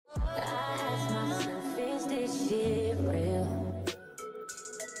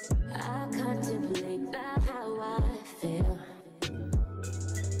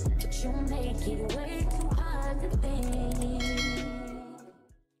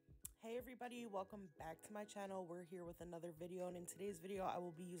everybody, welcome back to my channel. We're here with another video, and in today's video I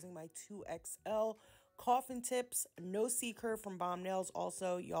will be using my 2XL coffin tips no seeker from Bomb Nails.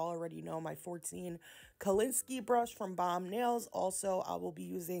 Also, y'all already know my 14 Kalinsky brush from Bomb Nails. Also, I will be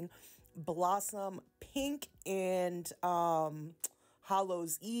using Blossom Pink and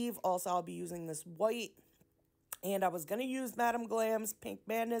Hollow's Eve. Also, I'll be using this white, and I was gonna use Madame Glam's Pink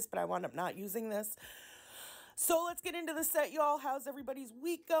Madness, but I wound up not using this. So let's get into the set, y'all. How's everybody's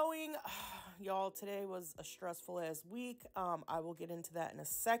week going? Y'all, today was a stressful ass week. I will get into that in a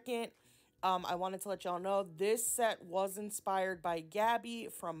second. I wanted to let y'all know this set was inspired by Gabby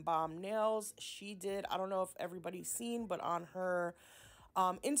from Bomb Nails. She did, I don't know if everybody's seen, but on her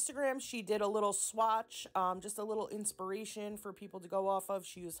Instagram, she did a little swatch, just a little inspiration for people to go off of.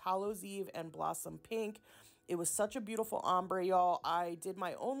 She used Hollow's Eve and Blossom Pink. It was such a beautiful ombre, y'all. I did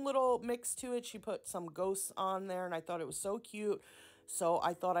my own little mix to it. She put some ghosts on there, and I thought it was so cute. So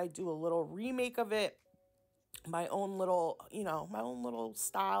I thought I'd do a little remake of it. My own little, my own little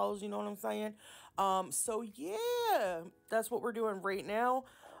styles, you know what I'm saying? So yeah, that's what we're doing right now.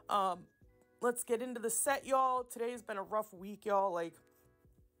 Let's get into the set, y'all. Today's been a rough week, y'all. Like,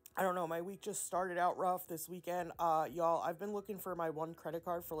 I don't know, my week just started out rough this weekend. Y'all, I've been looking for my one credit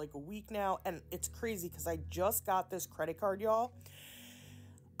card for like a week now, and it's crazy because I just got this credit card, y'all.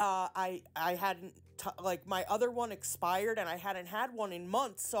 I hadn't, like, my other one expired, and I hadn't had one in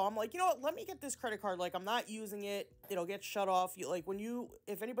months, so I'm like, you know what, let me get this credit card. Like, I'm not using it, it'll get shut off.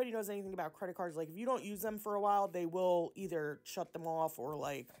 If anybody knows anything about credit cards, like, if you don't use them for a while, they will either shut them off or,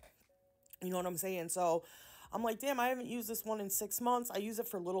 like, you know what I'm saying? So I'm like, damn, I haven't used this one in 6 months. I use it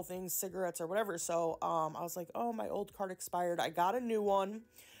for little things, cigarettes or whatever. So I was like, oh, my old card expired. I got a new one,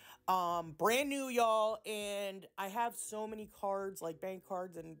 brand new, y'all. And I have so many cards, like bank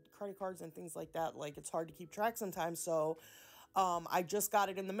cards and credit cards and things like that. Like, it's hard to keep track sometimes. So I just got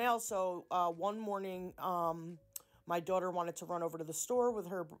it in the mail. So one morning, my daughter wanted to run over to the store with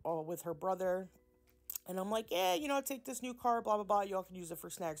her brother. And I'm like, yeah, take this new card, blah, blah, blah. Y'all can use it for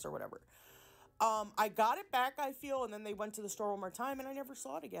snacks or whatever. I got it back, I feel, and then they went to the store one more time, and I never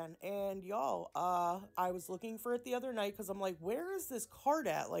saw it again. And y'all, I was looking for it the other night because I'm like, where is this card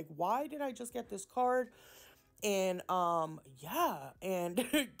at? Like, why did I just get this card? And, yeah. And,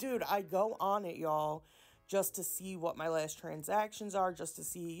 dude, I go on it, y'all, just to see what my last transactions are, just to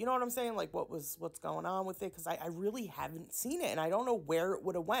see, you know what I'm saying? Like, what's going on with it? Because I really haven't seen it, and I don't know where it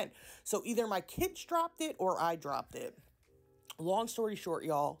would have went. So either my kids dropped it or I dropped it. Long story short,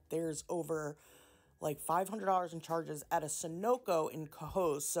 y'all, there's over like $500 in charges at a Sunoco in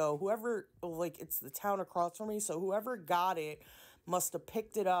Cohoes. So whoever, like, it's the town across from me. So whoever got it must have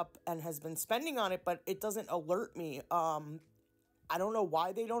picked it up and has been spending on it, but it doesn't alert me. I don't know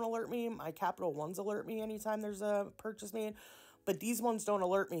why they don't alert me. My Capital Ones alert me anytime there's a purchase made, but these ones don't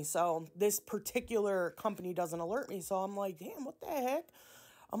alert me. So this particular company doesn't alert me. So I'm like, damn, what the heck?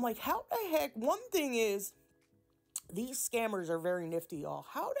 I'm like, how the heck? One thing is, these scammers are very nifty, y'all.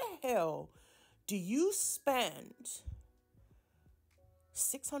 How the hell do you spend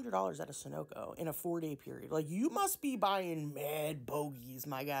 $600 at a Sunoco in a 4-day period? Like, you must be buying mad bogeys,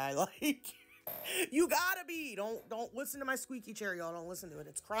 my guy. Like, you gotta be. Don't listen to my squeaky chair, y'all. Don't listen to it.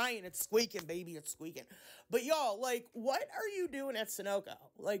 It's crying. It's squeaking, baby. It's squeaking. But y'all, like, what are you doing at Sunoco?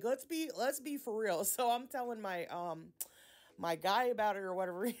 Like, let's be for real. So I'm telling my guy about it or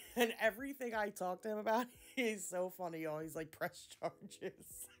whatever, and everything I talk to him about, he's so funny, y'all. He's like, press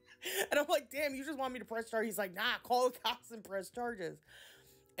charges. And I'm like, damn, you just want me to press charges? He's like, nah, call the cops and press charges.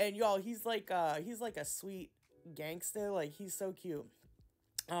 And y'all, he's like a sweet gangster. Like, he's so cute.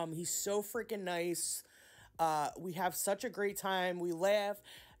 He's so freaking nice. We have such a great time. We laugh.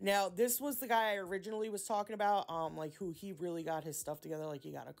 Now, this was the guy I originally was talking about, like, who he really got his stuff together. Like,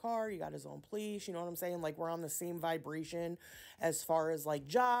 he got a car, he got his own place, you know what I'm saying? Like, we're on the same vibration as far as, like,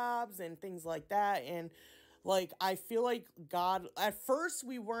 jobs and things like that. And, like, I feel like God, at first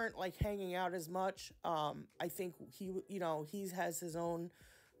we weren't, like, hanging out as much. I think he has his own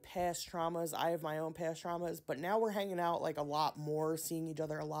past traumas. I have my own past traumas, but now we're hanging out like a lot more, seeing each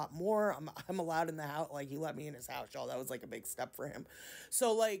other a lot more. I'm allowed in the house. Like, he let me in his house, y'all. That was like a big step for him.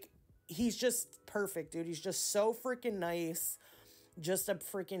 So, like, he's just perfect, dude. He's just so freaking nice. Just a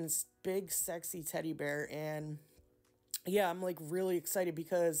freaking big, sexy teddy bear. And yeah, I'm like really excited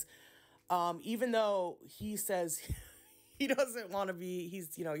because even though he says he doesn't want to be,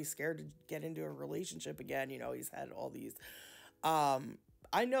 he's scared to get into a relationship again. He's had all these,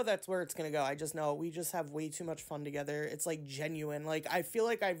 I know that's where it's going to go. I just know we just have way too much fun together. It's like genuine. Like, I feel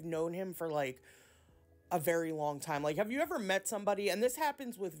like I've known him for like a very long time. Like, have you ever met somebody, and this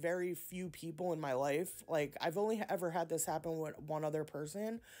happens with very few people in my life. Like, I've only ever had this happen with one other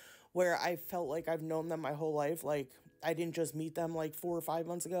person, where I felt like I've known them my whole life. Like, I didn't just meet them like 4 or 5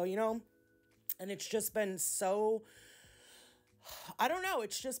 months ago, you know? And it's just been so, I don't know.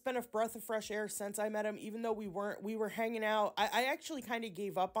 It's just been a breath of fresh air since I met him, even though we were hanging out. I actually kind of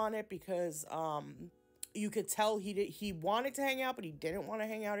gave up on it because, you could tell he wanted to hang out, but he didn't want to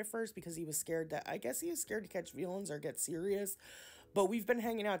hang out at first because he was scared that, I guess he was scared to catch feelings or get serious. But we've been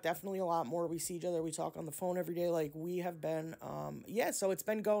hanging out definitely a lot more. We see each other. We talk on the phone every day. Like, we have been, yeah, so it's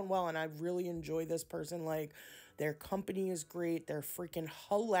been going well. And I really enjoy this person. Like, their company is great. They're freaking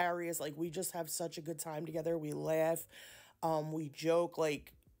hilarious. Like, we just have such a good time together. We laugh. We joke.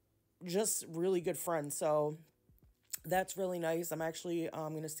 Like, just really good friends. So that's really nice. I'm actually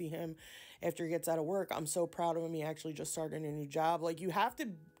going to see him after he gets out of work. I'm so proud of him. He actually just started a new job. Like, you have to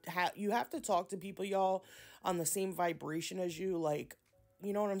talk to people, y'all, on the same vibration as you. Like,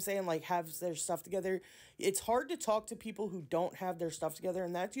 you know what I'm saying? Like, have their stuff together. It's hard to talk to people who don't have their stuff together.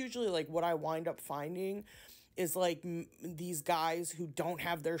 And that's usually like what I wind up finding is like these guys who don't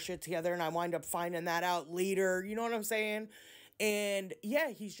have their shit together. And I wind up finding that out later. You know what I'm saying? And yeah,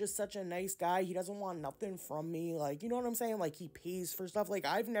 he's just such a nice guy. He doesn't want nothing from me. Like, you know what I'm saying? Like, he pays for stuff. Like,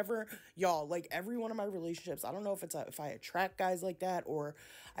 I've never, y'all, like, every one of my relationships, I don't know if it's if I attract guys like that, or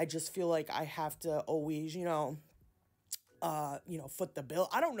I just feel like I have to always, foot the bill.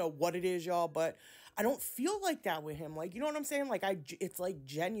 I don't know what it is, y'all, but I don't feel like that with him. Like, you know what I'm saying? Like, it's like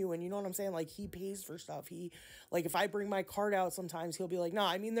genuine, you know what I'm saying? Like, he pays for stuff. Like, if I bring my card out, sometimes he'll be like, no,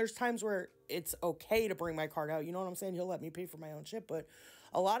 I mean, there's times where it's okay to bring my card out. You know what I'm saying? He'll let me pay for my own shit, but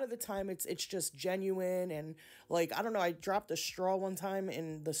a lot of the time it's just genuine. And like, I don't know, I dropped a straw one time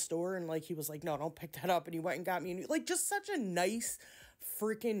in the store and like, he was like, no, don't pick that up. And he went and got me, like, just such a nice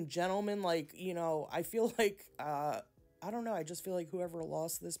freaking gentleman. Like, I feel like, I don't know. I just feel like whoever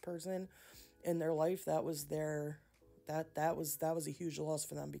lost this person in their life, that was a huge loss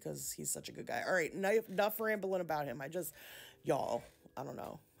for them because he's such a good guy. All right, enough rambling about him. Y'all, I don't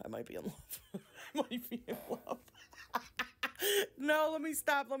know. I might be in love. I might be in love. No, let me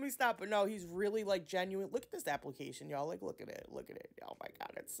stop. But no, he's really like genuine. Look at this application, y'all. Like, look at it. Oh my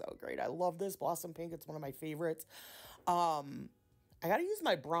God, it's so great. I love this Blossom Pink. It's one of my favorites. I got to use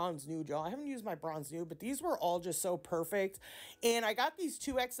my bronze nude, y'all. I haven't used my bronze nude, but these were all just so perfect. And I got these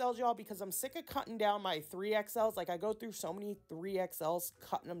 2XLs, y'all, because I'm sick of cutting down my 3XLs. Like, I go through so many 3XLs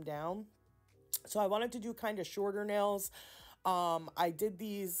cutting them down. So I wanted to do kind of shorter nails. I did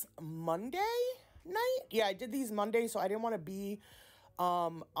these Monday night. Yeah, I did these Monday, so I didn't want to be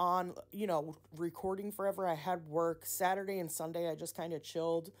on, recording forever. I had work Saturday and Sunday. I just kind of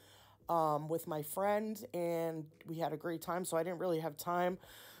chilled with my friend, and we had a great time, so I didn't really have time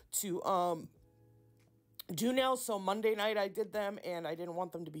to do nails. So Monday night I did them, and I didn't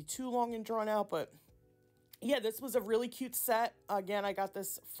want them to be too long and drawn out, but yeah, this was a really cute set. Again, I got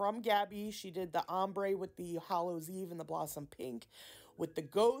this from Gabby. She did the ombre with the Hollow's Eve and the Blossom Pink with the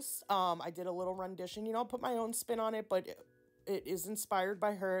ghosts. I did a little rendition, put my own spin on it, but it is inspired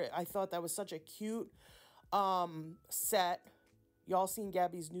by her. I thought that was such a cute set. Y'all seen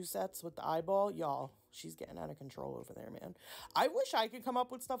Gabby's new sets with the eyeball? Y'all, she's getting out of control over there, man. I wish I could come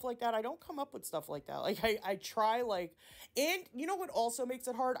up with stuff like that. I don't come up with stuff like that. Like, I try, like, and you know what also makes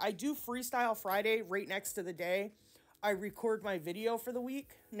it hard? I do Freestyle Friday right next to the day I record my video for the week.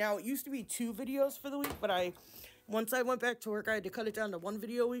 Now, it used to be 2 videos for the week, but once I went back to work, I had to cut it down to 1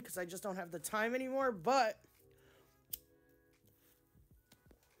 video a week because I just don't have the time anymore. But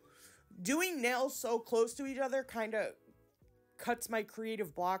doing nails so close to each other kind of cuts my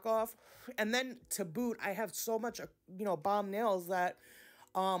creative block off. And then to boot, I have so much, bomb nails that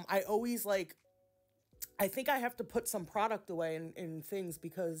I always like, I think I have to put some product away in things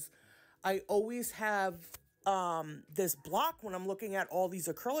because I always have this block when I'm looking at all these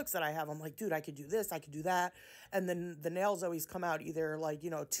acrylics that I have. I'm like, dude, I could do this, I could do that. And then the nails always come out either like,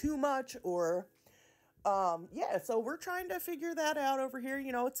 too much or yeah, so we're trying to figure that out over here.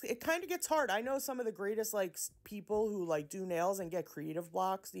 It kind of gets hard. I know some of the greatest, like, people who, like, do nails and get creative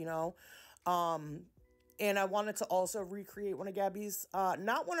blocks, and I wanted to also recreate one of Gabby's,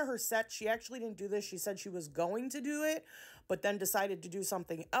 not one of her sets. She actually didn't do this. She said she was going to do it, but then decided to do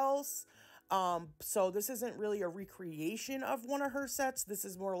something else. So this isn't really a recreation of one of her sets. This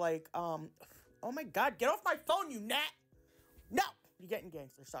is more like, oh my God, get off my phone, you gnat. No. You're getting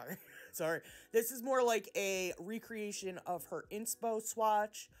gangster. Sorry. Sorry. This is more like a recreation of her inspo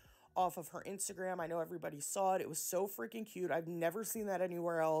swatch off of her Instagram. I know everybody saw it. It was so freaking cute. I've never seen that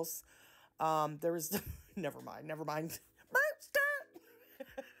anywhere else. There was, never mind.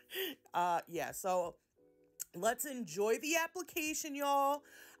 Yeah. So Let's enjoy the application, y'all.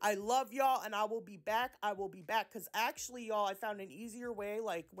 I love y'all, and I will be back. I will be back because actually, y'all, I found an easier way.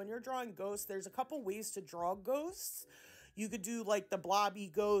 Like when you're drawing ghosts, there's a couple ways to draw ghosts. You could do like the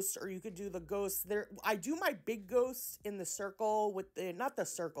blobby ghost, or you could do the ghost there. I do my big ghost in the circle with the, not the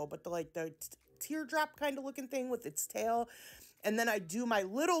circle, but the like the teardrop kind of looking thing with its tail. And then I do my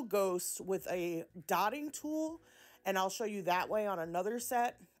little ghost with a dotting tool, and I'll show you that way on another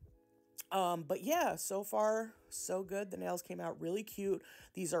set. But yeah, so far, so good. The nails came out really cute.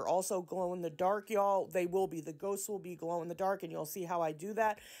 These are also glow in the dark, y'all. They will be. The ghosts will be glow in the dark, and you'll see how I do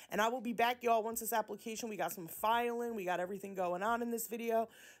that. And I will be back, y'all, once this application, we got some filing. We got everything going on in this video.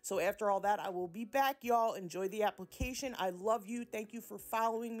 So after all that, I will be back, y'all. Enjoy the application. I love you. Thank you for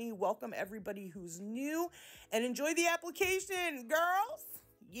following me. Welcome everybody who's new. And enjoy the application, girls.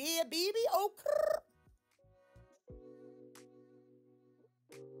 Yeah, baby. Okay.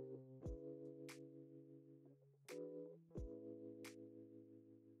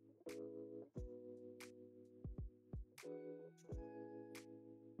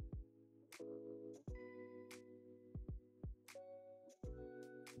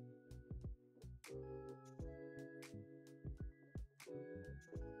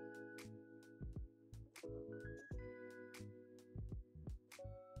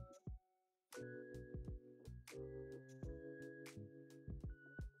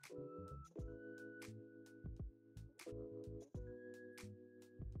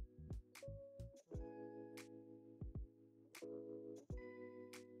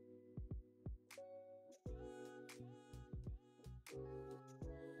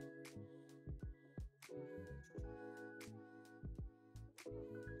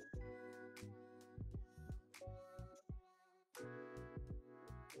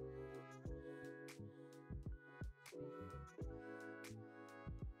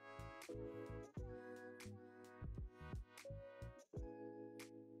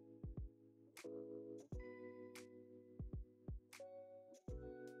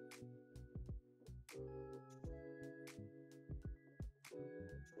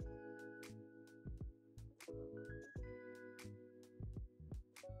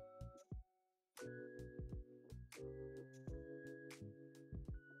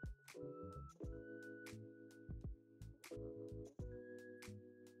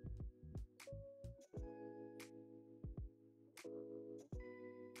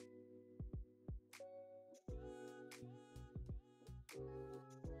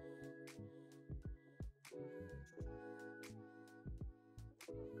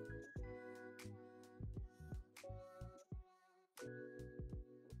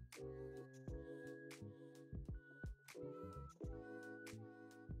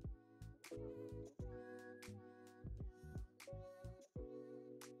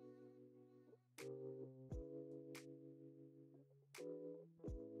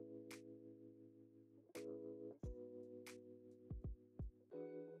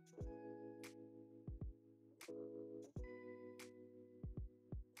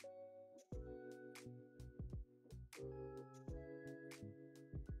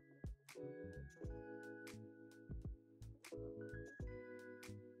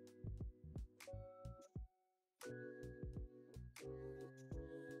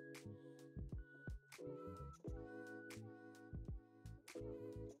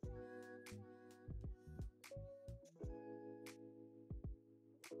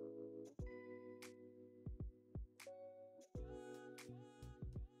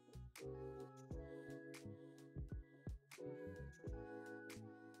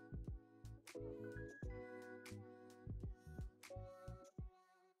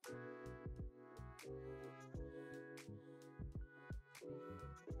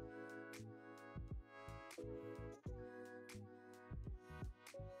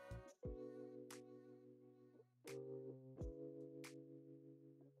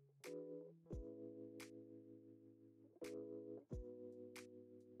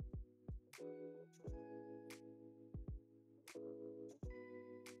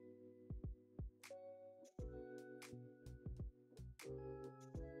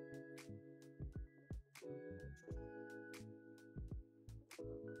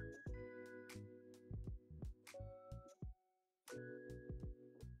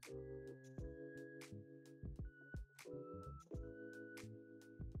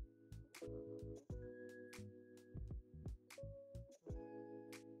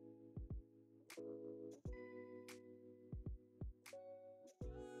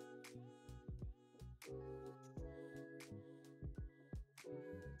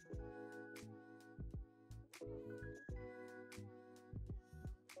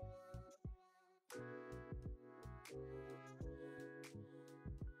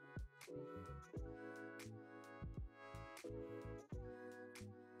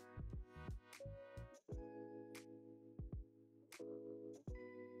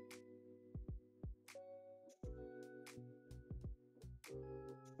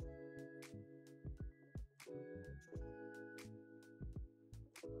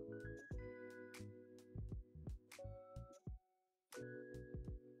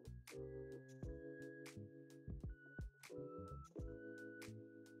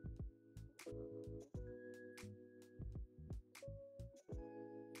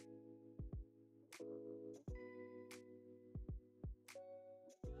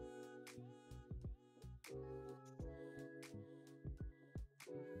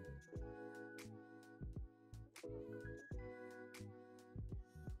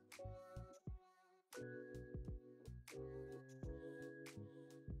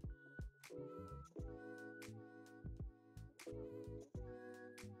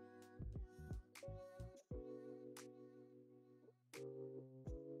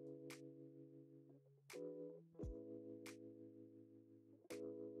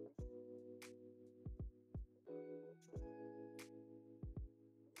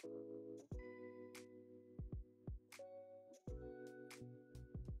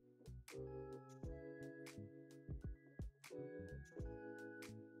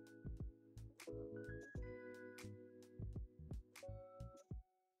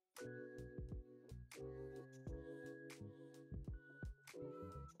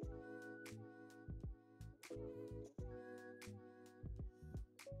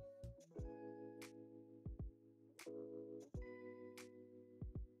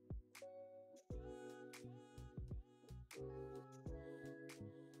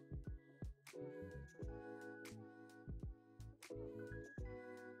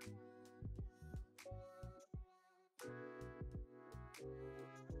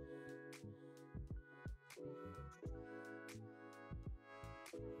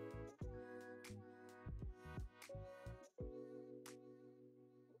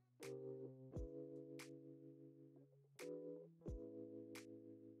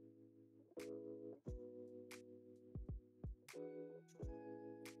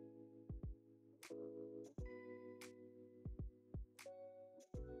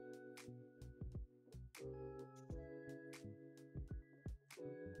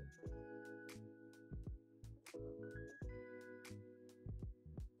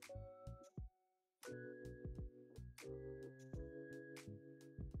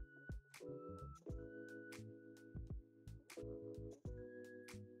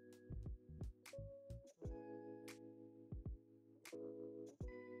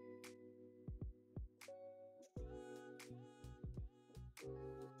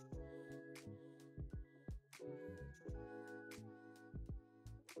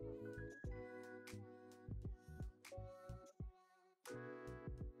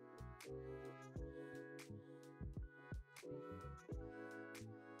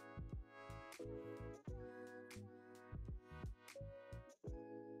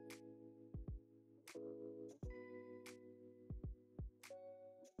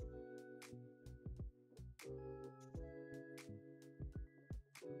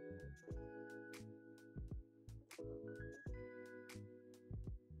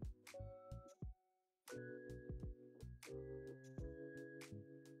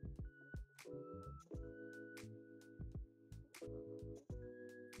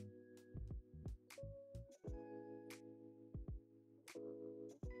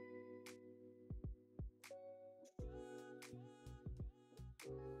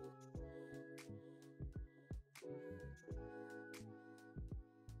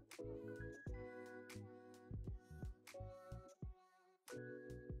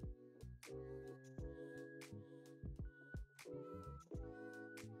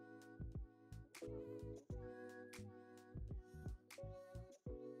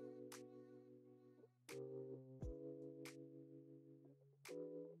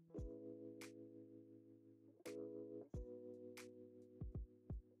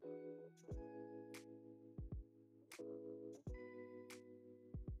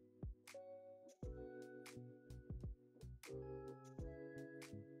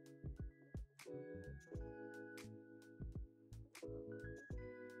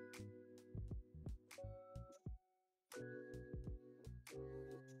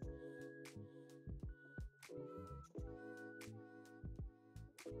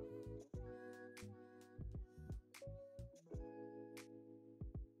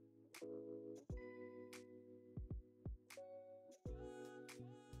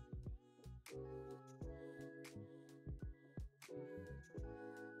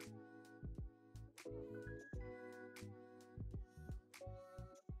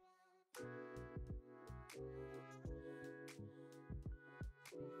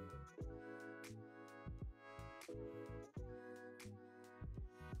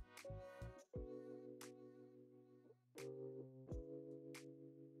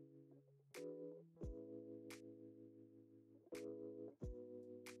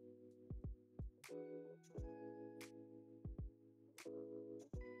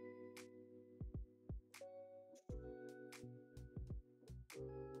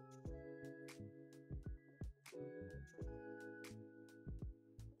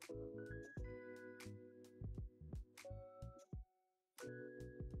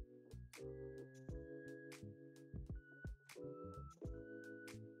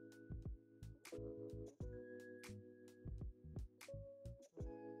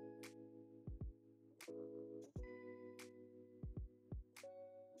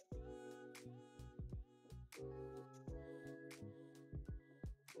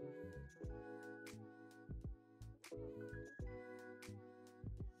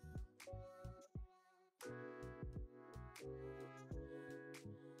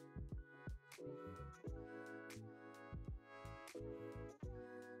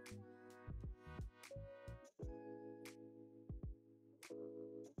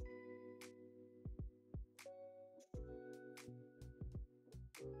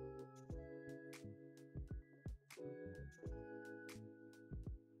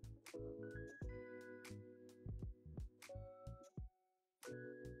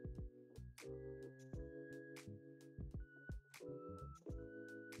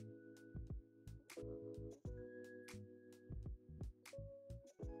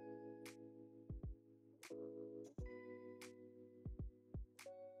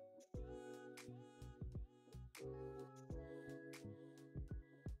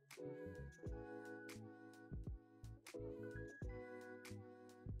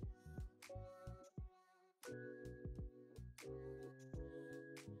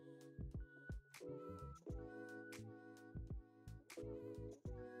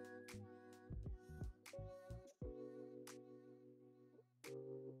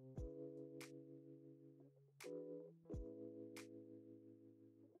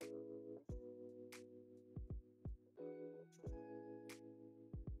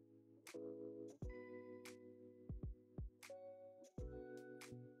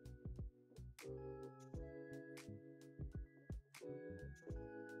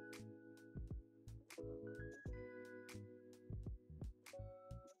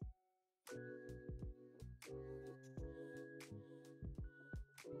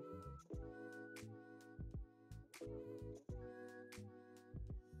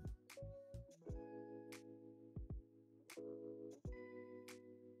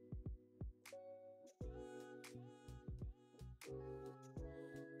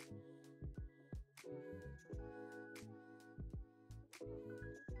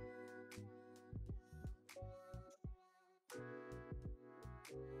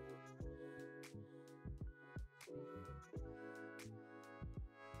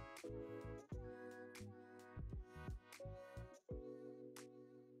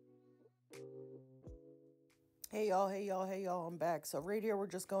 Hey y'all, hey y'all, hey y'all, I'm back. So right here, we're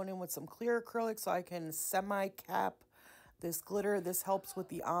just going in with some clear acrylic so I can semi-cap this glitter. This helps with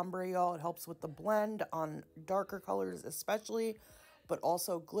the ombre, y'all. It helps with the blend on darker colors especially, but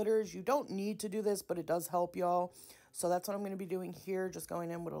also glitters. You don't need to do this, but it does help, y'all. So that's what I'm going to be doing here, just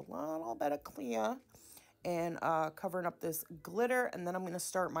going in with a little bit of clear and covering up this glitter. And then I'm going to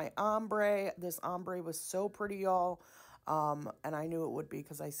start my ombre. This ombre was so pretty, y'all. And I knew it would be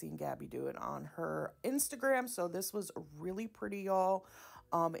because I seen Gabby do it on her Instagram. So this was really pretty, y'all.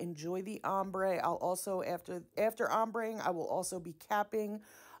 Enjoy the ombre. I'll also, after ombreing, I will also be capping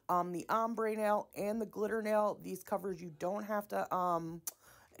the ombre nail and the glitter nail. These covers you don't have to,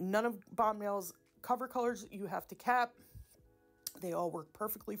 none of Bomb Nail's cover colors you have to cap. They all work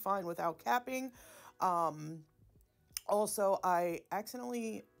perfectly fine without capping. Also, I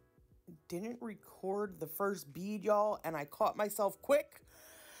accidentally didn't record the first bead, y'all, and I caught myself quick.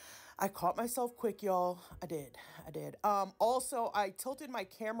 Y'all. I did. Also, I tilted my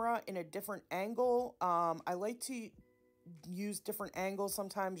camera in a different angle. I like to use different angles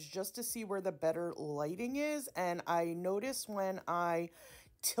sometimes just to see where the better lighting is. And I noticed when I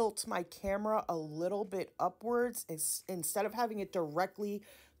tilt my camera a little bit upwards, instead of having it directly,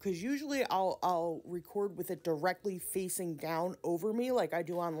 because usually I'll record with it directly facing down over me like I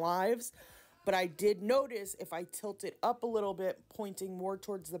do on lives. But I did notice if I tilt it up a little bit, pointing more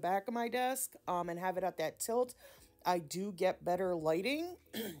towards the back of my desk, and have it at that tilt, I do get better lighting.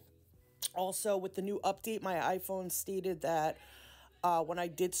 Also, with the new update, my iPhone stated that When I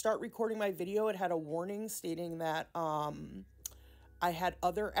did start recording my video, it had a warning stating that I had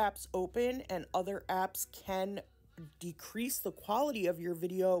other apps open, and other apps can decrease the quality of your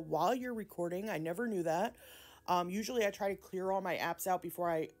video while you're recording. I never knew that. Usually I try to clear all my apps out before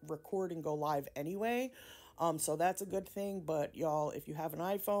I record and go live anyway. So that's a good thing. But y'all, if you have an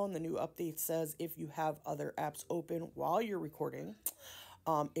iPhone, the new update says if you have other apps open while you're recording,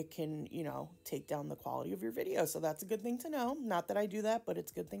 it can, you know, take down the quality of your video. So that's a good thing to know. Not that I do that, but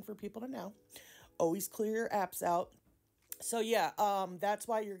it's a good thing for people to know. Always clear your apps out. So yeah, that's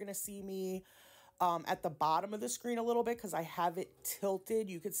why you're going to see me at the bottom of the screen a little bit, because I have it tilted.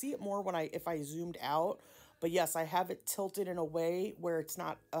 You could see it more when if I zoomed out. But yes, I have it tilted in a way where it's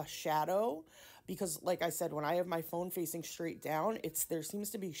not a shadow, because like I said, when I have my phone facing straight down, there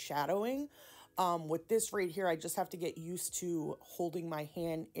seems to be shadowing. With this right here, I just have to get used to holding my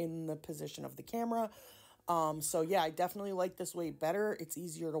hand in the position of the camera. So yeah, I definitely like this way better. It's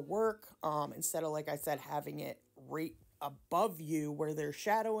easier to work, instead of, like I said, having it right above you where they're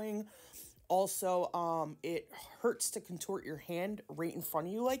shadowing. Also, it hurts to contort your hand right in front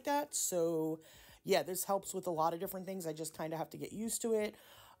of you like that. So yeah, this helps with a lot of different things. I just kind of have to get used to it,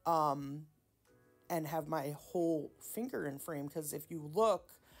 and have my whole finger in frame. Because if you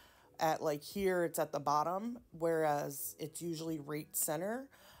look at, like, here, it's at the bottom, whereas it's usually right center.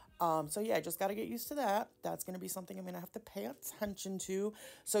 So yeah, I just got to get used to that. That's going to be something I'm going to have to pay attention to.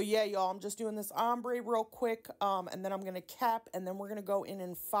 So yeah, y'all, I'm just doing this ombre real quick. And then I'm going to cap, and then we're going to go in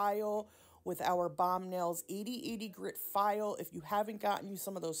and file with our Bomb Nails 8080 grit file. If you haven't gotten you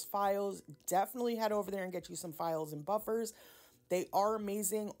some of those files, definitely head over there and get you some files and buffers. They are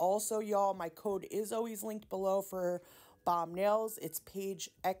amazing. Also, y'all, my code is always linked below for Bomb Nails. It's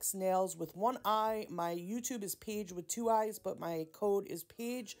Paige X Nails with one I. My YouTube is Paige with two I's, but my code is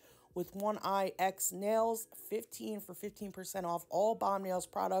Paige with one I X Nails. 15% off all Bomb Nails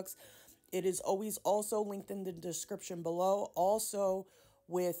products. It is always also linked in the description below. Also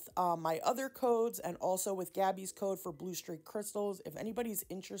with my other codes, and also with Gabby's code for Blue Streak crystals. If anybody's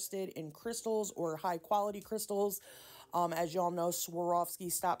interested in crystals or high quality crystals, as y'all know,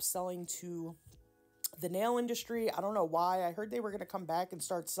 Swarovski stopped selling to the nail industry. I don't know why. I heard they were going to come back and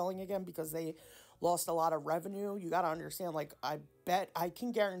start selling again because they lost a lot of revenue. You got to understand, like, I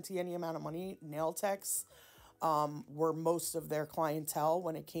can guarantee any amount of money nail techs were most of their clientele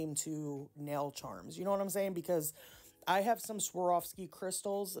when it came to nail charms. You know what I'm saying? Because I have some Swarovski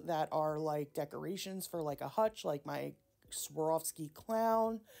crystals that are like decorations for like a hutch, like my Swarovski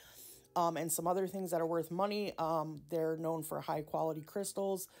clown, and some other things that are worth money. They're known for high quality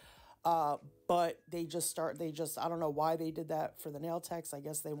crystals. But I don't know why they did that for the nail techs. I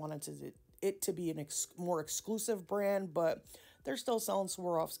guess they wanted it to be more exclusive brand, but they're still selling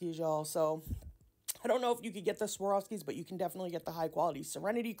Swarovskis, y'all. So I don't know if you could get the Swarovskis, but you can definitely get the high quality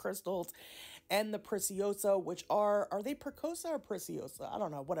Serenity crystals and the Preciosa, which are they Precosa or Preciosa? I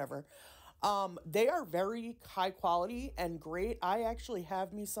don't know, whatever. They are very high quality and great. I actually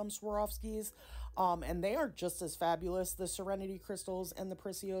have me some Swarovskis, and they are just as fabulous, the Serenity crystals and the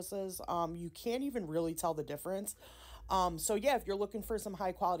Preciosas. You can't even really tell the difference. So yeah, if you're looking for some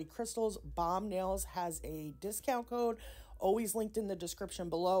high quality crystals, Bomb Nails has a discount code, always linked in the description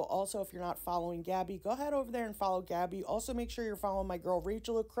below. Also, if you're not following Gabby, go ahead over there and follow Gabby. Also, make sure you're following my girl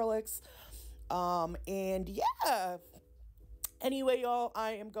Rachel Acrylics. And yeah. Anyway, y'all,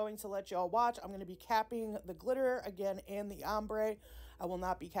 I am going to let y'all watch. I'm going to be capping the glitter again and the ombre. I will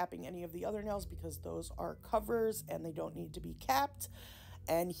not be capping any of the other nails because those are covers and they don't need to be capped.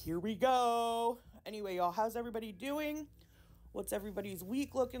 And here we go. Anyway, y'all, how's everybody doing? What's everybody's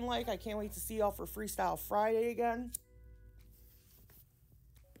week looking like? I can't wait to see y'all for Freestyle Friday again.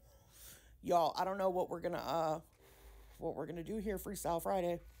 Y'all, I don't know what we're gonna do here Freestyle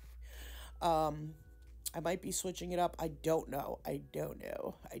Friday. I might be switching it up. I don't know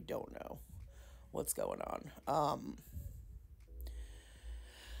what's going on.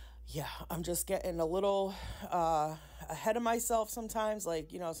 Yeah, I'm just getting a little ahead of myself sometimes.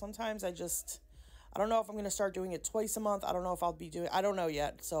 Like, you know, sometimes I don't know if I'm going to start doing it twice a month. I don't know if I'll be doing, I don't know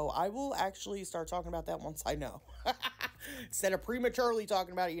yet. So I will actually start talking about that once I know. Instead of prematurely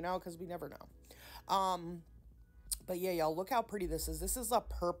talking about it, you know, because we never know. But yeah, y'all, look how pretty this is. This is a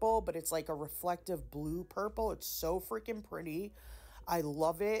purple, but it's like a reflective blue purple. It's so freaking pretty. I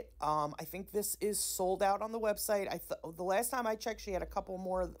love it. I think this is sold out on the website. The last time I checked, she had a couple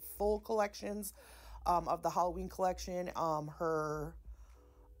more full collections of the Halloween collection. Her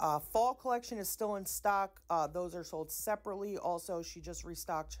fall collection is still in stock. Those are sold separately. Also, she just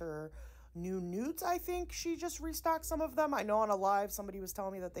restocked her new nudes. I think she just restocked some of them. I know on a live, somebody was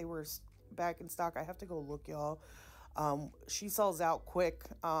telling me that they were back in stock. I have to go look, y'all. She sells out quick,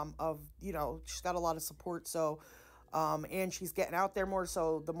 she's got a lot of support. So, and she's getting out there more.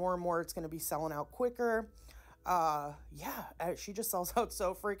 So the more and more it's going to be selling out quicker. She just sells out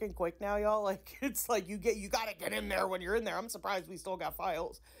so freaking quick now, y'all. Like, it's like you gotta get in there when you're in there. I'm surprised we still got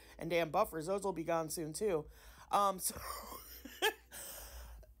files and damn buffers. Those will be gone soon too. So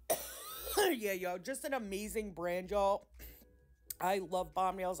yeah, y'all, just an amazing brand, y'all. I love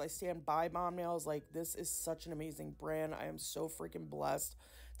Bomb Nails. I stand by Bomb Nails. Like, this is such an amazing brand. I am so freaking blessed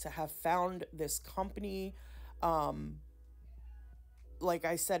to have found this company. Like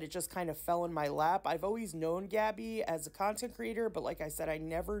I said, it just kind of fell in my lap. I've always known Gabby as a content creator, but like I said, I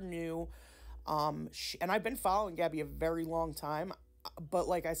never knew, and I've been following Gabby a very long time, but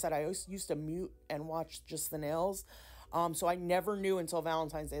like I said, I used to mute and watch just the nails. So I never knew until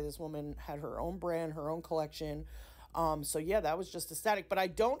Valentine's Day this woman had her own brand, her own collection. So yeah, that was just ecstatic. But I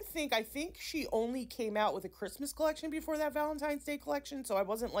think she only came out with a Christmas collection before that Valentine's Day collection. So I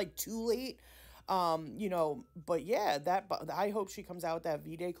wasn't like too late. But yeah, I hope she comes out with that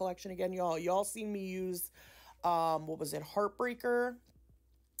V-Day collection again, y'all. Y'all seen me use, what was it? Heartbreaker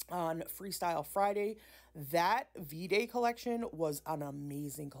on Freestyle Friday. That V-Day collection was an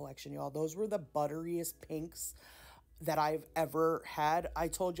amazing collection, y'all. Those were the butteriest pinks that I've ever had. I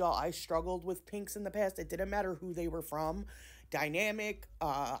told y'all I struggled with pinks in the past. It didn't matter who they were from. Dynamic.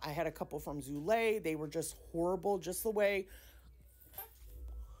 I had a couple from Zulay. They were just horrible, just the way.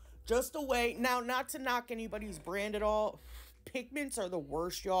 Now, not to knock anybody's brand at all. Pigments are the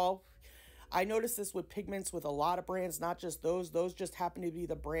worst, y'all. I noticed this with pigments with a lot of brands, not just those. Those just happen to be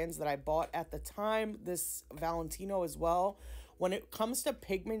the brands that I bought at the time. This Valentino as well. When it comes to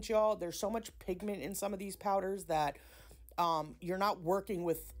pigment, y'all, there's so much pigment in some of these powders that you're not working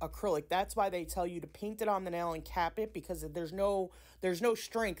with acrylic. That's why they tell you to paint it on the nail and cap it, because there's no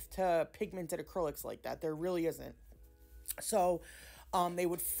strength to pigmented acrylics like that. There really isn't. So they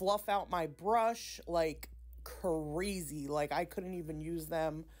would fluff out my brush like crazy. Like, I couldn't even use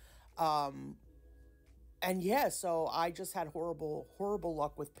them. And yeah, so I just had horrible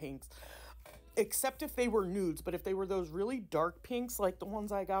luck with pinks, except if they were nudes. But if they were those really dark pinks, like the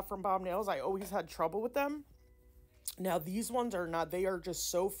ones I got from Bomb Nails, I always had trouble with them. Now, these ones are not. They are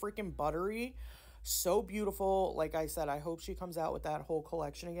just so freaking buttery, so beautiful. Like I said, I hope she comes out with that whole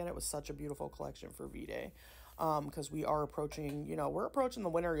collection again. It was such a beautiful collection for V-Day. Because we are approaching, we're approaching the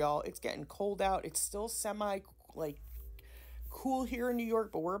winter, y'all. It's getting cold out. It's still semi, like, cool here in New York,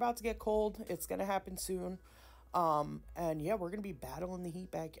 but we're about to get cold. It's going to happen soon. And yeah, we're going to be battling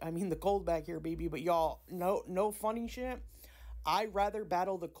the cold back here, baby. But y'all, no funny shit. I'd rather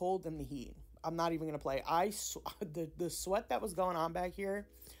battle the cold than the heat. I'm not even going to play. The sweat that was going on back here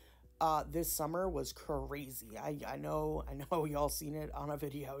this summer was crazy. I know y'all seen it on a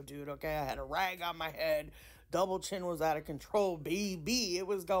video, dude. Okay, I had a rag on my head. Double chin was out of control, baby. It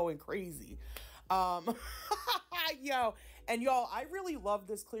was going crazy. Yo, and y'all, I really love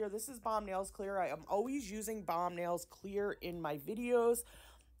this clear. This is Bomb Nails Clear. I am always using Bomb Nails Clear in my videos.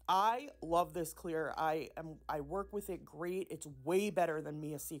 I love this clear. I work with it great. It's way better than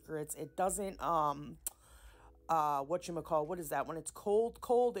Mia Secrets. It doesn't what is that? When it's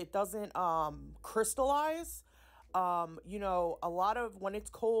cold, it doesn't crystallize. A lot of when it's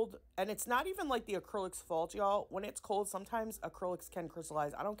cold, and it's not even like the acrylic's fault, y'all. When it's cold, sometimes acrylics can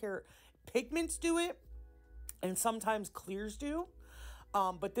crystallize. I don't care. Pigments do it, and sometimes clears do.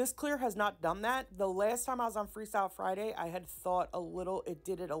 But this clear has not done that. The last time I was on Freestyle Friday, I had thought it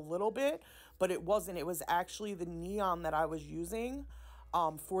did it a little bit, but it wasn't. It was actually the neon that I was using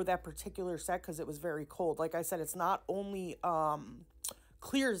for that particular set, because it was very cold. Like I said, it's not only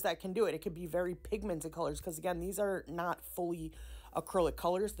clears that can do it. It could be very pigmented colors, because again, these are not fully acrylic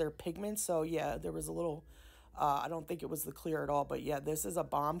colors. They're pigments. So yeah, there was a little... I don't think it was the clear at all, but yeah, this is a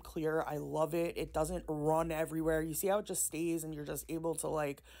bomb clear. I love it. It doesn't run everywhere. You see how it just stays and you're just able to,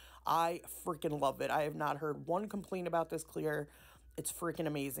 like, I freaking love it. I have not heard one complaint about this clear. It's freaking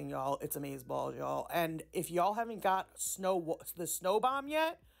amazing, y'all. It's amazeballs, y'all. And if y'all haven't got the Snow Bomb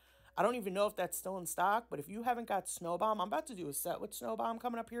yet, I don't even know if that's still in stock, but if you haven't got Snow Bomb, I'm about to do a set with Snow Bomb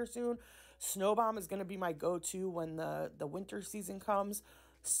coming up here soon. Snow Bomb is going to be my go-to when the winter season comes.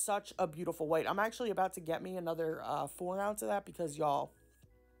 Such a beautiful white. I'm actually about to get me another 4 ounce of that, because y'all,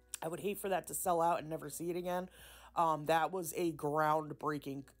 I would hate for that to sell out and never see it again. That was a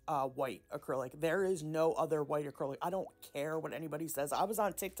groundbreaking white acrylic. There is no other white acrylic. I don't care what anybody says. I was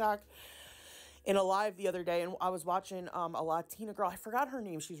on TikTok in a live the other day, and I was watching a Latina girl. I forgot her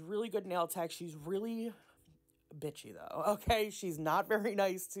name. She's really good nail tech. She's really bitchy though. Okay, she's not very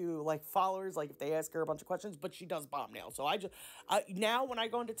nice to like followers, like if they ask her a bunch of questions, but she does bomb nails. So now when I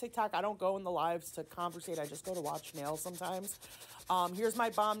go into TikTok, I don't go in the lives to conversate. I just go to watch nails sometimes. Here's my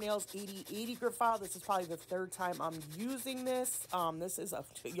bomb nails 8080 grit file. This is probably the third time I'm using this. This is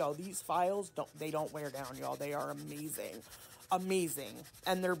these files don't wear down, y'all. They are amazing,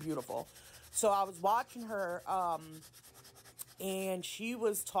 and they're beautiful. So I was watching her, and she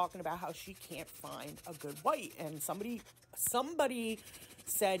was talking about how she can't find a good white. And somebody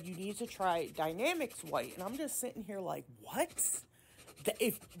said, you need to try Dynamics white. And I'm just sitting here like, what?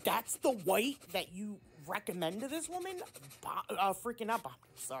 If that's the white that you recommend to this woman?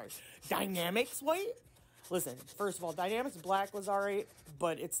 Dynamics white? Listen, first of all, Dynamics black was alright,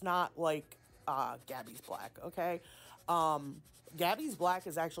 but it's not like Gabby's black, okay? Gabby's black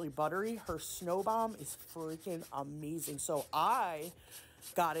is actually buttery. Her Snow Bomb is freaking amazing. So I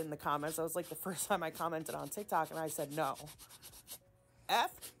got in the comments. That was like the first time I commented on TikTok, and I said, no.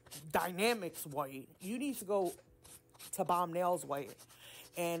 F Dynamics white. You need to go to Bomb Nails white.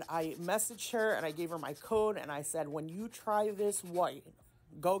 And I messaged her, and I gave her my code, and I said, when you try this white,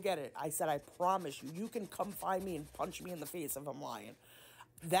 go get it. I said, I promise you, you can come find me and punch me in the face if I'm lying.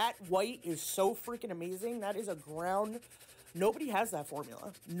 That white is so freaking amazing. That is a ground. Nobody has that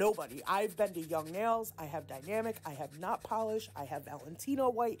formula. Nobody. I've been to Young Nails. I have Dynamic. I have Not Polish. I have Valentino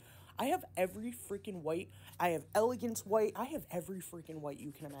white. I have every freaking white. I have Elegance white. I have every freaking white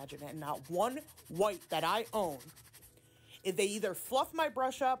you can imagine. And not one white that I own, if they either fluff my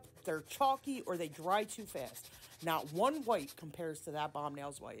brush up, they're chalky, or they dry too fast. Not one white compares to that Bomb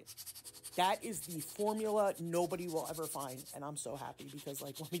Nails white. That is the formula nobody will ever find, and I'm so happy because,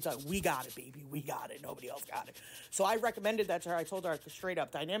 like, let me tell you, we got it, baby. We got it. Nobody else got it. So I recommended that to her. I told her straight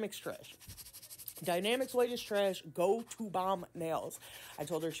up, Dynamics trash. Dynamics white is trash. Go to Bomb Nails. I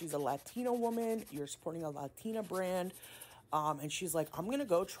told her she's a Latina woman. You're supporting a Latina brand. And she's like, I'm going to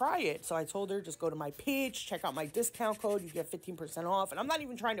go try it. So I told her, just go to my page, check out my discount code. You get 15% off. And I'm not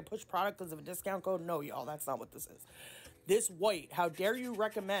even trying to push product because of a discount code. No, y'all, that's not what this is. This white, how dare you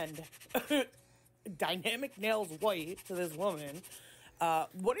recommend Dynamic Nails white to this woman?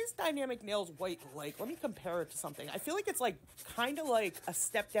 What is Dynamic Nails white like? Let me compare it to something. I feel like it's like kind of like a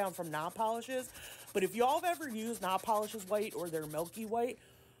step down from Not Polishes. But if y'all have ever used Not Polishes white or their milky white,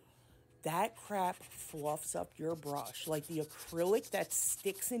 that crap fluffs up your brush. Like the acrylic that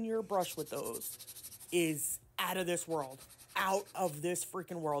sticks in your brush with those is out of this world. Out of this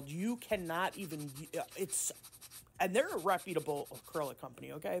freaking world. You cannot even, and they're a reputable acrylic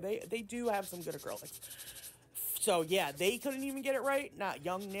company, okay? They do have some good acrylics. So yeah, they couldn't even get it right. Not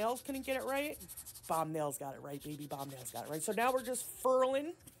Young Nails couldn't get it right. Bomb Nails got it right, baby. Bomb Nails got it right. So now we're just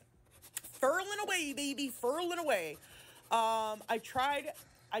furling away, baby. Furling away. I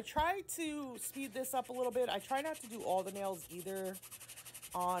tried to speed this up a little bit. I try not to do all the nails either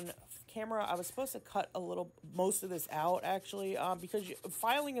on camera. I was supposed to cut most of this out, actually, because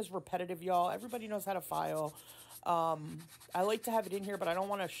filing is repetitive, y'all. Everybody knows how to file. I like to have it in here, but I don't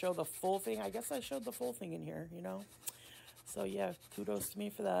want to show the full thing. I guess I showed the full thing in here, you know? So, yeah, kudos to me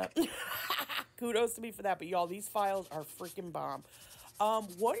for that. Kudos to me for that. But, y'all, these files are freaking bomb.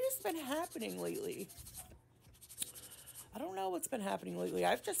 What has been happening lately? I don't know what's been happening lately.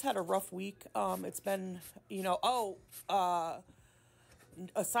 I've just had a rough week. It's been, you know,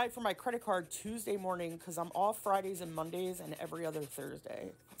 aside from my credit card, Tuesday morning, because I'm off Fridays and Mondays and every other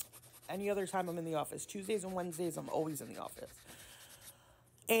Thursday. Any other time I'm in the office. Tuesdays and Wednesdays, I'm always in the office.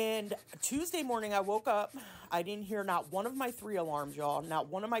 And Tuesday morning, I woke up. I didn't hear not one of my 3 alarms, y'all. Not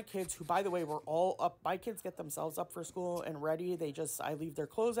one of my kids, who, by the way, were all up. My kids get themselves up for school and ready. I leave their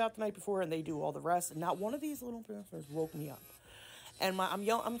clothes out the night before, and they do all the rest. And not one of these little professors woke me up. And I'm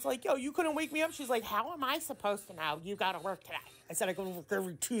yelling. I'm like, yo, you couldn't wake me up? She's like, how am I supposed to know? You got to work today. I said, I go to work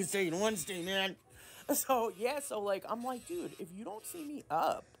every Tuesday and Wednesday, man. So, yeah. So, like, I'm like, dude, if you don't see me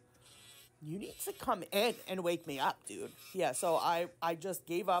up, you need to come in and wake me up, dude. Yeah, so I just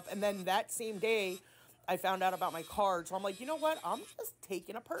gave up. And then that same day, I found out about my card. So I'm like, you know what? I'm just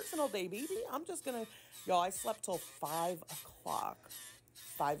taking a personal day, baby. I'm just going to, y'all, I slept till 5 o'clock.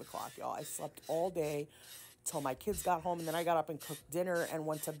 5 o'clock, y'all. I slept all day till my kids got home. And then I got up and cooked dinner and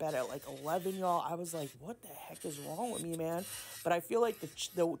went to bed at like 11, y'all. I was like, what the heck is wrong with me, man? But I feel like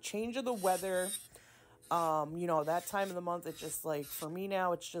the change of the weather, you know, that time of the month, it's just like, for me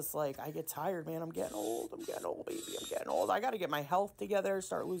now, it's just like, I get tired, man. I'm getting old, baby. I'm getting old. I got to get my health together,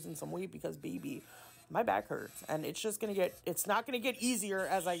 start losing some weight, because, baby, my back hurts. And it's just going to it's not going to get easier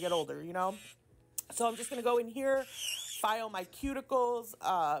as I get older, you know? So I'm just going to go in here, file my cuticles,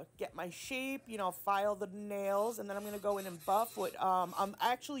 get my shape, you know, file the nails, and then I'm going to go in and buff with, I'm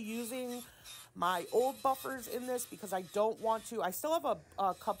actually using my old buffers in this because I don't want to, I still have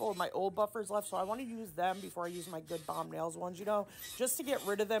a couple of my old buffers left, so I want to use them before I use my good Bomb Nails ones, you know, just to get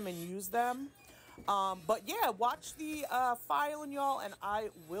rid of them and use them. But yeah, watch the filing, y'all, and I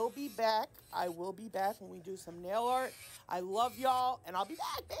will be back. I will be back when we do some nail art. I love y'all, and I'll be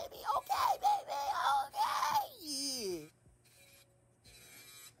back, baby. Okay, baby. Okay.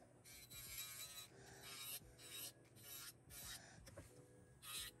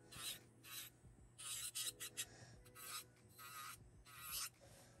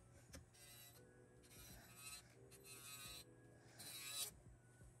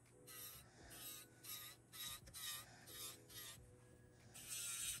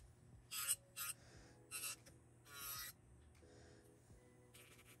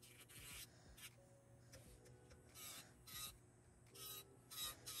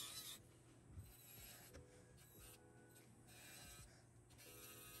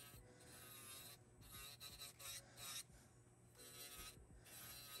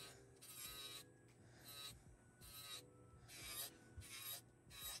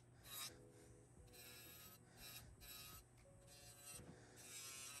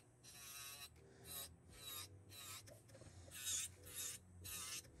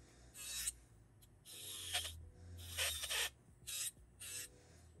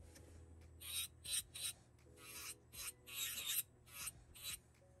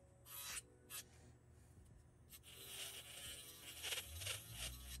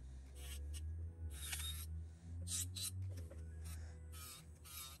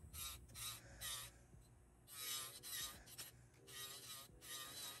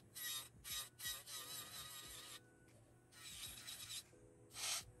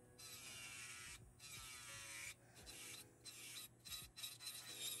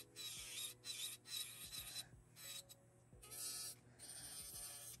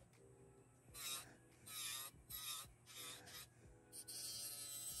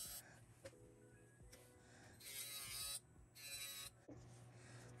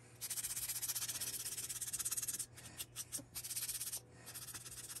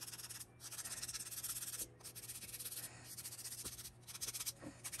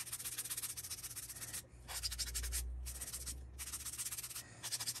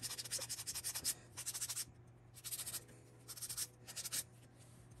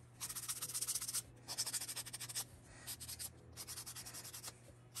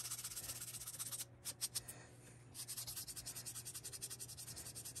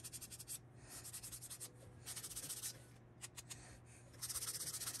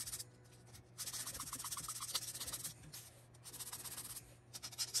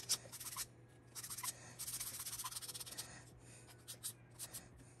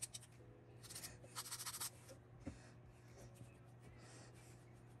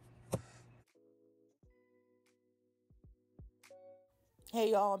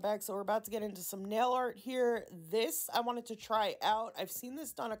 Hey y'all, I'm back. So we're about to get into some nail art here. This I wanted to try out. I've seen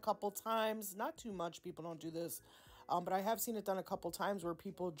this done a couple times. Not too much. People don't do this. But I have seen it done a couple times where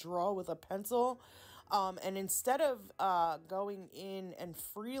people draw with a pencil. And instead of going in and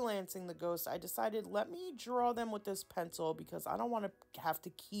freelancing the ghosts, I decided let me draw them with this pencil because I don't want to have to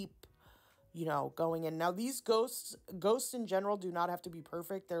keep, you know, going in. Now these ghosts in general do not have to be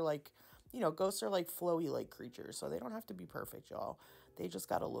perfect. They're like, you know, ghosts are like flowy like creatures, so they don't have to be perfect, y'all. They just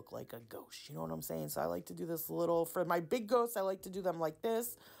got to look like a ghost, you know what I'm saying? So I like to do this little, for my big ghosts, I like to do them like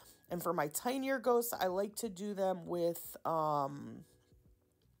this. And for my tinier ghosts, I like to do them with my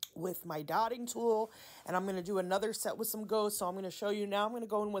dotting tool. And I'm going to do another set with some ghosts, so I'm going to show you now. I'm going to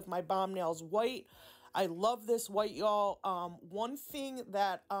go in with my Bomb Nails white. I love this white, y'all. One thing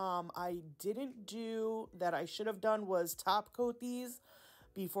that I didn't do that I should have done was top coat these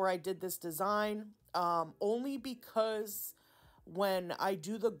before I did this design, only because when I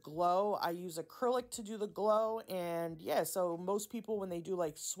do the glow, I use acrylic to do the glow. And yeah, so most people, when they do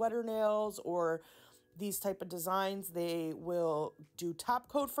like sweater nails or these type of designs, they will do top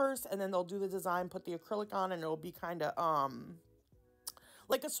coat first, and then they'll do the design, put the acrylic on, and it'll be kind of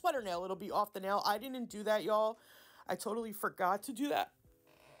like a sweater nail. It'll be off the nail. I didn't do that, y'all. I totally forgot to do that.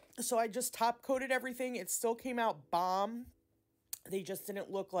 So I just top coated everything. It still came out bomb. They just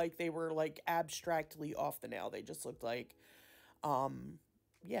didn't look like they were like abstractly off the nail. They just looked like,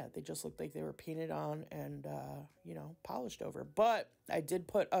 yeah, they just looked like they were painted on and, you know, polished over. But I did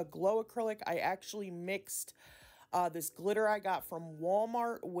put a glow acrylic. I actually mixed this glitter I got from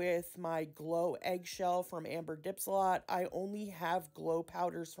Walmart with my glow eggshell from Amber Dips a Lot. I only have glow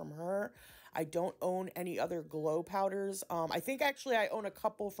powders from her. I don't own any other glow powders. I think actually I own a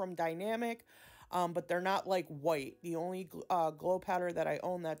couple from Dynamic, but they're not like white. The only glow powder that I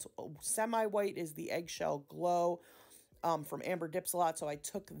own that's semi-white is the Eggshell Glow from Amber Dips a Lot. So I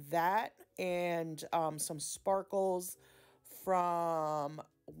took that and some sparkles from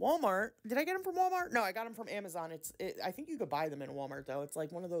Walmart. Did I get them from Walmart? No, I got them from Amazon. I think you could buy them in Walmart though. It's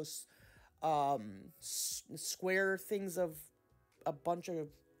like one of those square things of a bunch of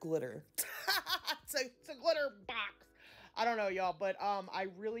glitter. It's a glitter box. I don't know, y'all, but I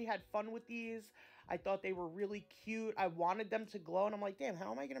really had fun with these. I thought they were really cute. I wanted them to glow, and I'm like, damn,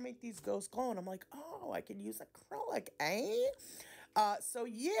 how am I gonna make these ghosts glow? And I'm like, oh, I can use acrylic, eh? So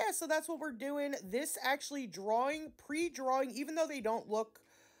yeah, so that's what we're doing. This actually pre-drawing, even though they don't look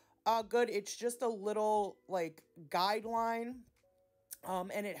good, it's just a little like guideline.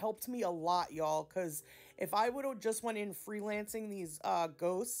 And it helped me a lot, y'all, because if I would have just went in freelancing these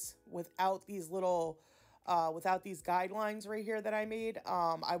ghosts without these little without these guidelines right here that I made,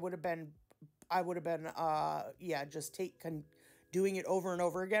 I would have been yeah, just doing it over and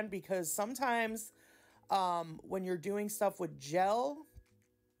over again, because sometimes when you're doing stuff with gel,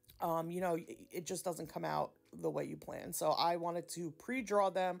 you know, it just doesn't come out the way you plan. So I wanted to pre-draw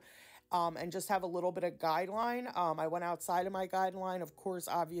them and just have a little bit of guideline. I went outside of my guideline. Of course,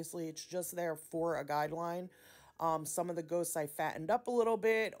 obviously, it's just there for a guideline. Some of the ghosts I fattened up a little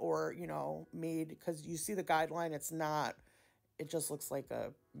bit, or, you know, made, because you see the guideline, it's not, it just looks like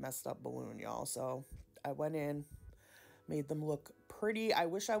a messed up balloon, y'all. So I went in, made them look pretty. I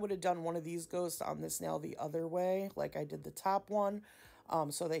wish I would have done one of these ghosts on this nail the other way, like I did the top one.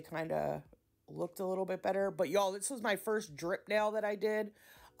 So they kind of looked a little bit better. But y'all, this was my first drip nail that I did.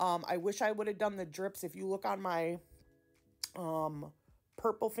 I wish I would have done the drips. If you look on my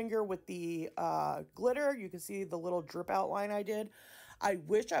purple finger with the glitter, you can see the little drip outline I did. I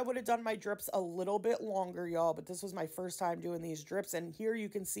wish I would have done my drips a little bit longer, y'all, but this was my first time doing these drips. And here you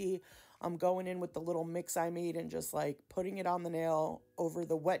can see I'm going in with the little mix I made and just like putting it on the nail over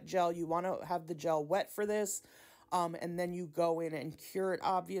the wet gel. You want to have the gel wet for this. And then you go in and cure it,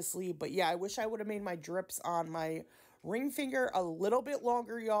 obviously. But yeah, I wish I would have made my drips on my ring finger a little bit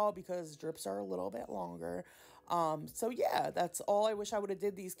longer, y'all, because drips are a little bit longer. So yeah, that's all I wish I would have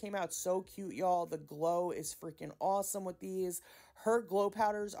did. These came out so cute, y'all. The glow is freaking awesome with these. Her glow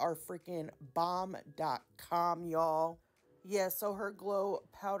powders are freaking bomb.com, y'all. Yeah, so her glow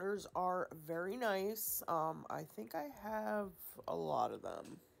powders are very nice. I think I have a lot of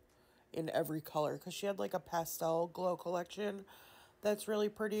them in every color, because she had like a pastel glow collection that's really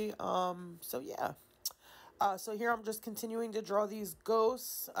pretty. So yeah. So here I'm just continuing to draw these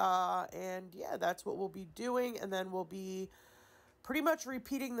ghosts, and yeah, that's what we'll be doing. And then we'll be pretty much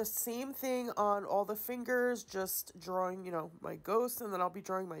repeating the same thing on all the fingers, just drawing, you know, my ghosts, and then I'll be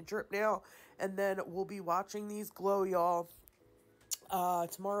drawing my drip nail, and then we'll be watching these glow, y'all.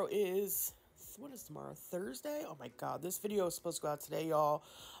 Tomorrow is, what is tomorrow? Thursday? Oh my God, this video is supposed to go out today, y'all.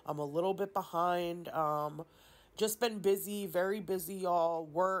 I'm a little bit behind. Just been busy, very busy, y'all.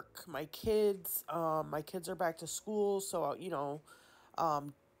 Work, my kids are back to school, so, you know,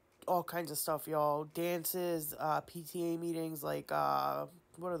 all kinds of stuff, y'all. Dances, PTA meetings, like,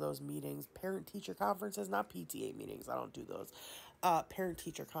 what are those meetings? Parent-teacher conferences, not PTA meetings. I don't do those.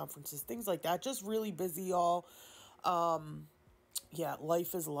 Parent-teacher conferences, things like that. Just really busy, y'all. Yeah,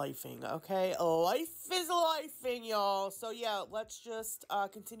 life is lifing, okay? Life is lifing, y'all. So, yeah, let's just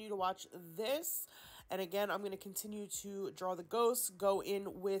continue to watch this. And again, I'm going to continue to draw the ghosts, go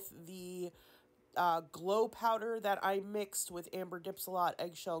in with the glow powder that I mixed with Amber Dips a Lot,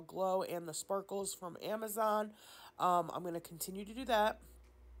 Eggshell Glow, and the sparkles from Amazon. I'm going to continue to do that.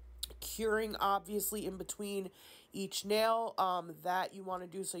 Curing, obviously, in between each nail that you want to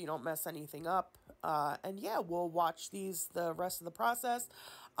do so you don't mess anything up. And yeah, we'll watch the rest of the process.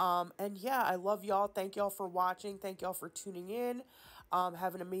 And yeah, I love y'all. Thank y'all for watching. Thank y'all for tuning in.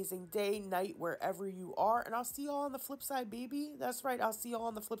 Have an amazing day, night, wherever you are. And I'll see y'all on the flip side, baby. That's right. I'll see y'all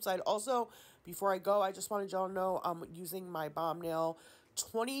on the flip side. Also, before I go, I just wanted y'all to know I'm using my Bomb Nail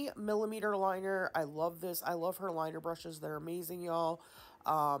 20mm liner. I love this. I love her liner brushes. They're amazing, y'all.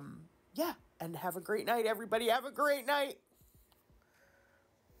 Yeah, and have a great night, everybody. Have a great night.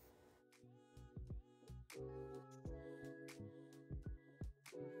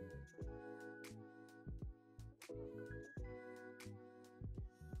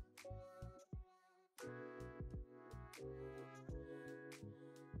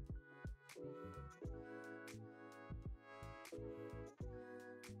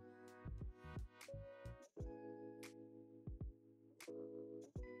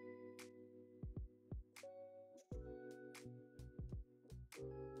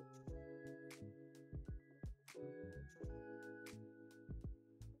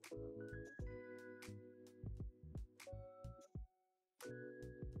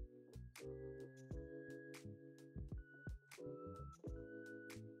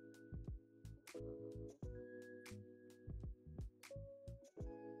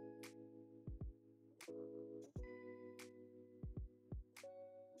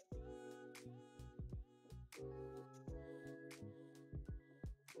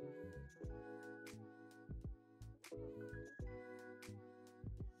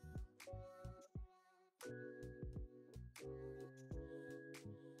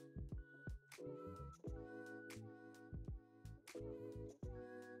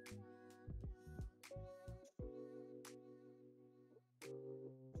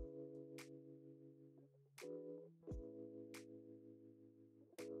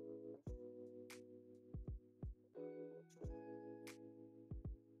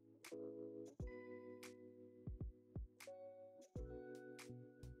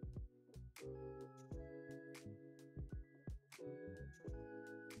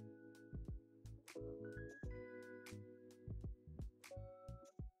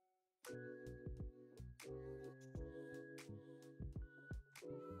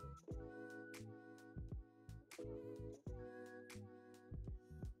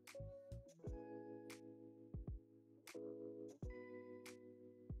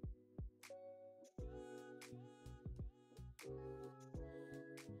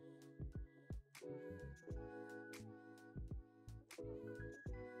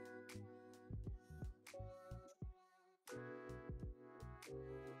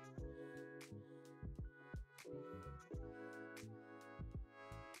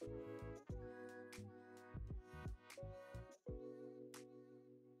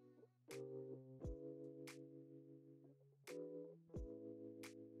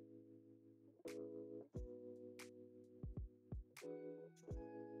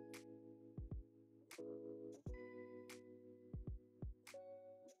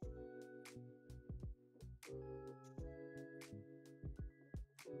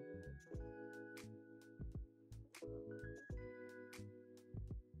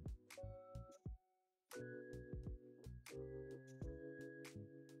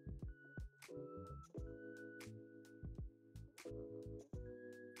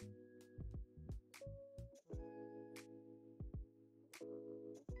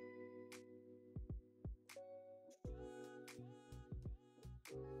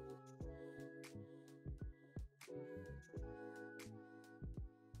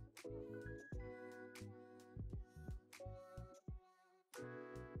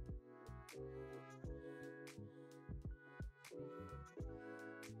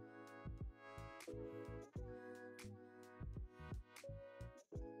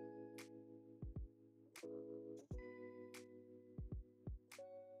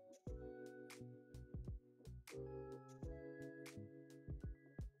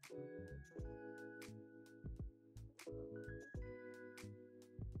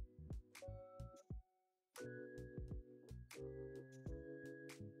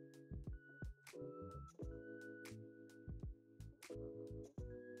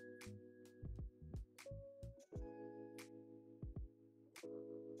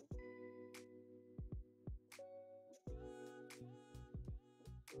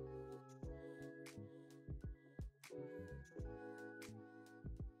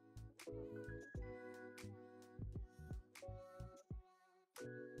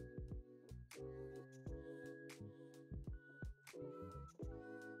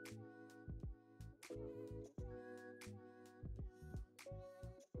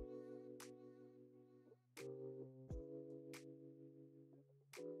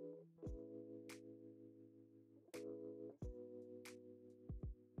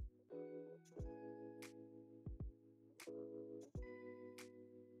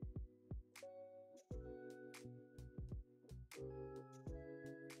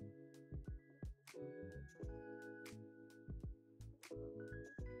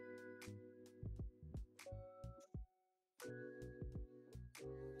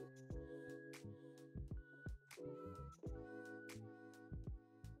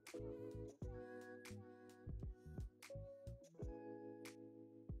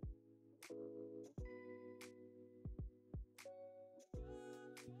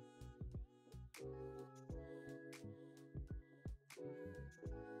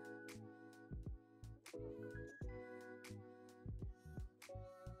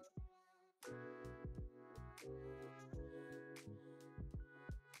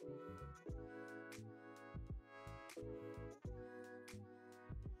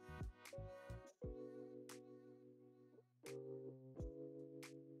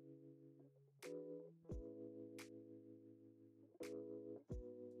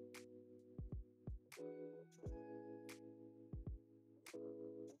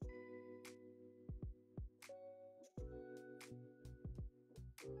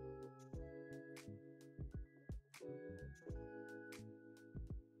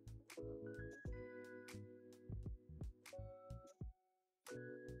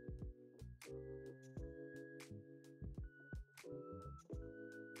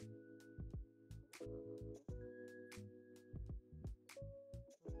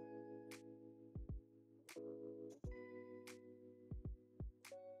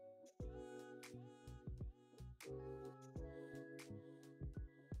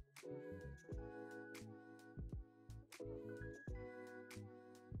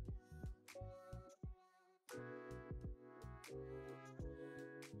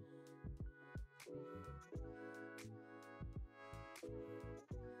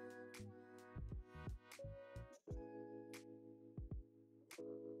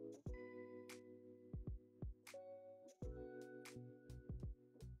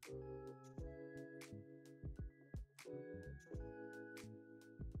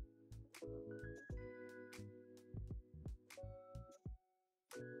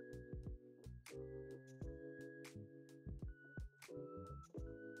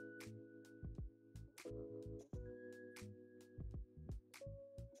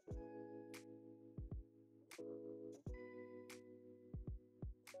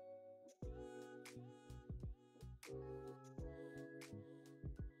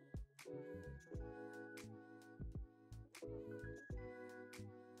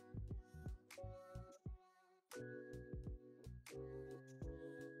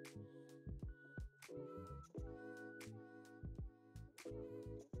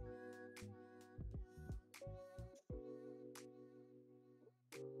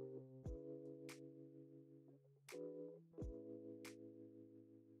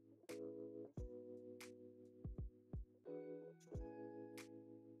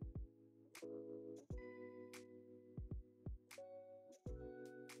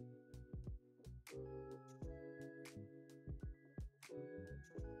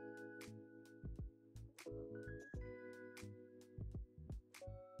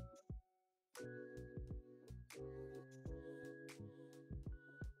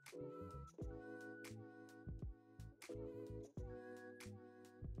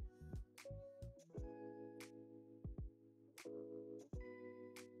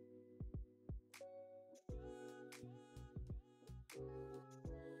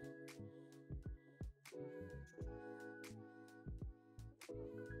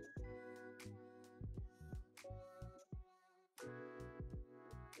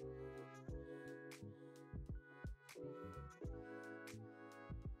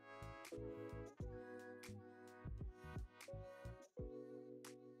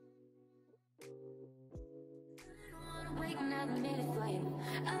 waiting, I needed for you.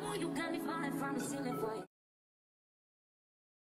 I know you got me falling from the